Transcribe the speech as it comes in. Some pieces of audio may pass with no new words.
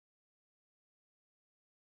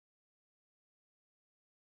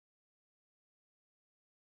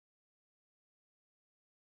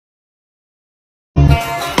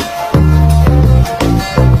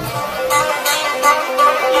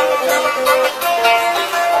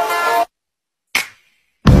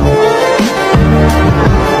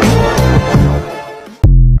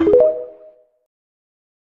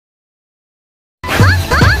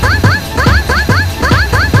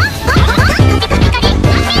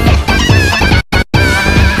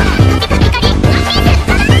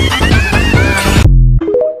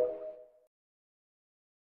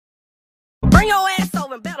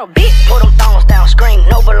moving battle, bitch. Put them thongs down, scream,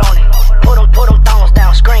 no baloney. Put them thongs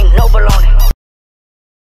down, scream, no baloney.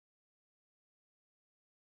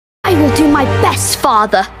 I will do my best,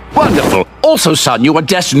 father. Wonderful. Also, son, you are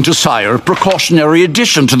destined to sire a precautionary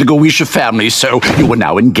addition to the Gowisha family, so you are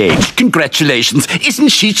now engaged. Congratulations. Isn't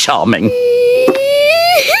she charming?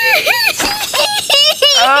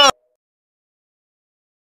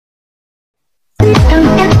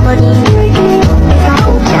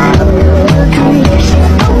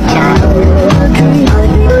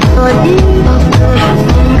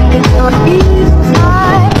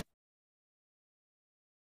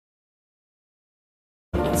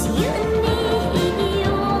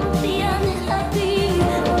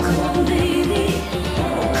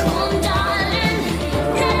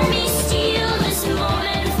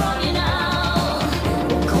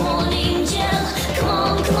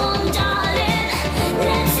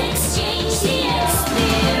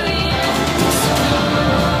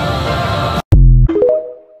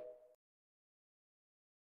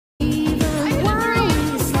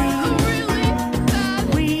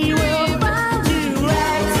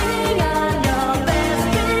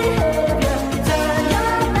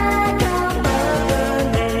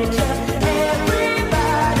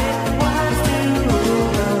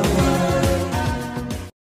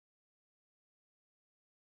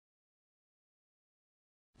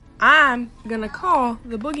 I'm gonna call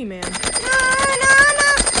the boogeyman.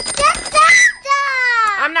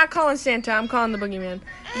 I'm not calling Santa, I'm calling the boogeyman.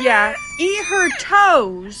 Yeah, eat her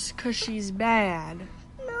toes, 'cause she's bad.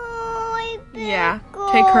 No, I better Yeah,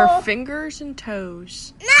 go. take her fingers and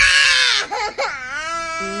toes.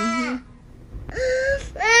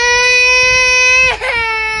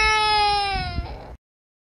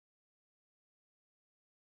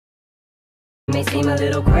 May seem a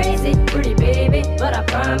little crazy, pretty baby, but I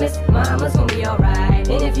promise mama's gonna be alright.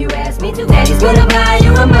 And if you ask me to, daddy's gonna buy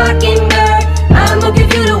you a mockingbird. I'ma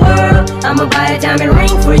give you the world. I'ma buy a diamond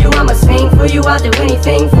ring for you. I'ma sing for you. I'll do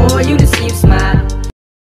anything for you to see you smile.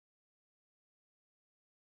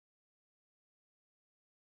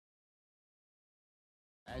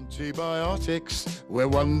 Antibiotics, we're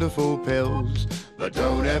wonderful pills, but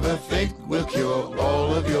don't ever think we'll cure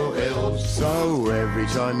all of your ills. So every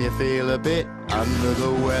time you feel a bit under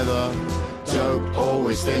the weather, don't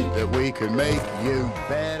always think that we can make you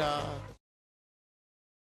better.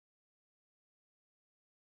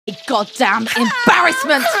 Goddamn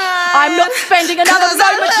embarrassment! I'm not spending another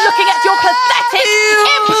moment looking at your pathetic,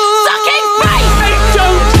 hip-sucking face! I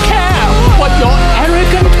don't care what your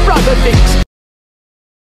arrogant brother thinks.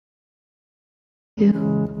 You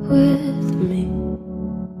with me,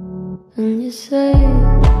 and you say,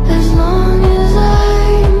 as long as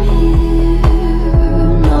I'm here,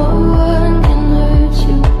 no one can hurt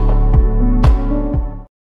you.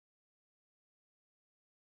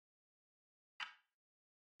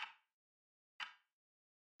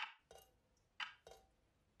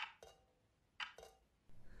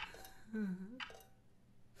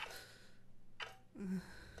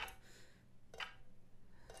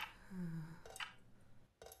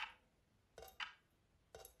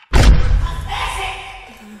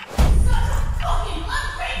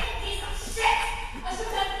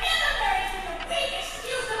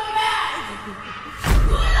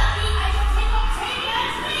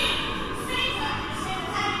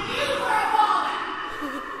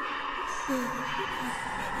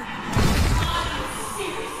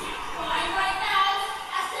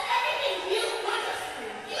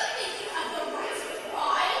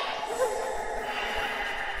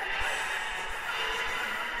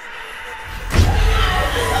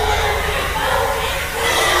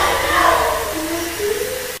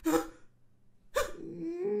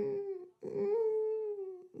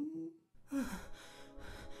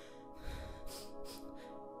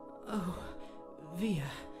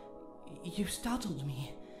 Via, you startled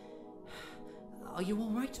me. Are you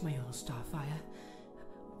alright, my old Starfire?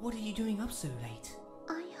 What are you doing up so late?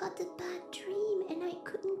 I had a bad dream and I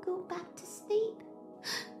couldn't go back to sleep.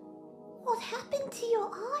 What happened to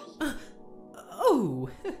your eye? Oh!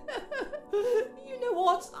 You know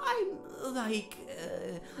what? I'm like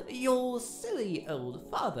your silly old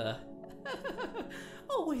father.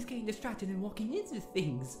 Always getting distracted and walking into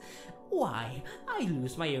things. Why, I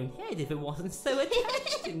lose my own head if it wasn't so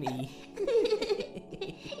attached to me.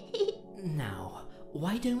 Now,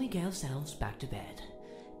 why don't we get ourselves back to bed?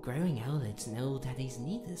 Growing owlets and old daddies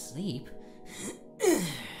need to sleep.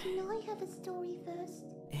 Can I have a story first?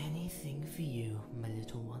 Anything for you, my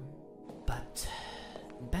little one. But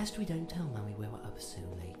best we don't tell Mummy we were up so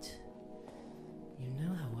late. You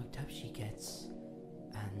know how worked up she gets,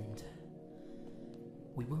 and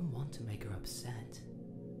we won't want to make her upset.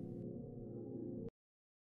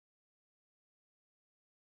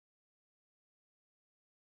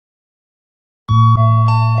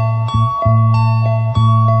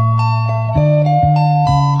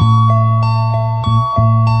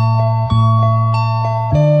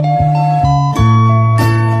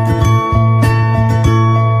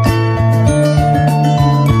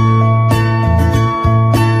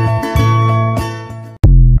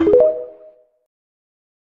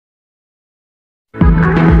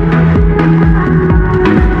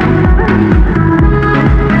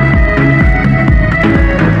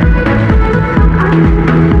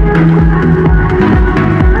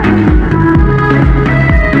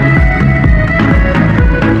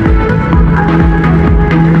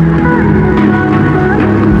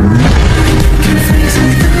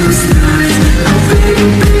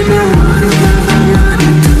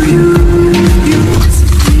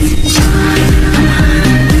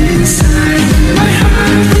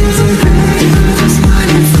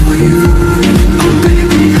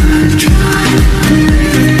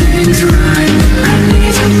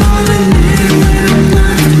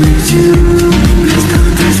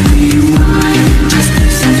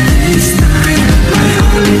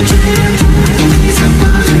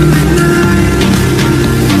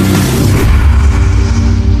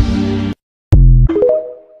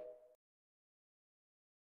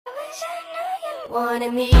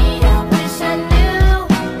 wanted me. I wish I knew.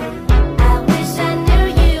 I wish I knew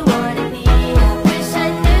you wanted me. I wish I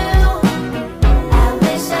knew. I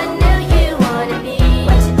wish I knew you wanted me.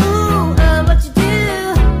 What you do, what you do?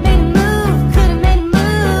 Made a move, could've made a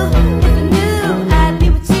move. If I knew I'd be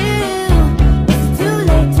with you. Is it too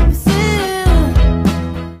late to pursue?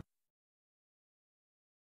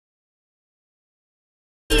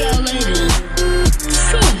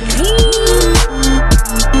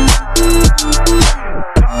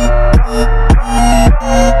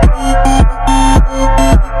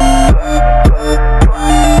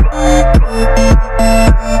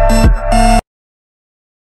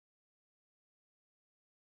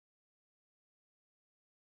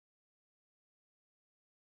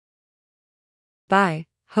 Bye.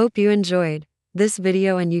 Hope you enjoyed this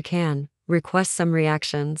video and you can request some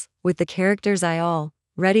reactions with the characters I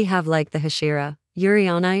already have, like the Hashira, Yuri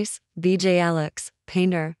on Ice, BJ Alex,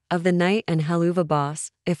 Painter of the Night, and Helluva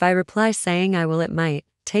boss. If I reply saying I will, it might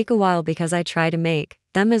take a while because I try to make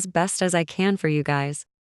them as best as I can for you guys.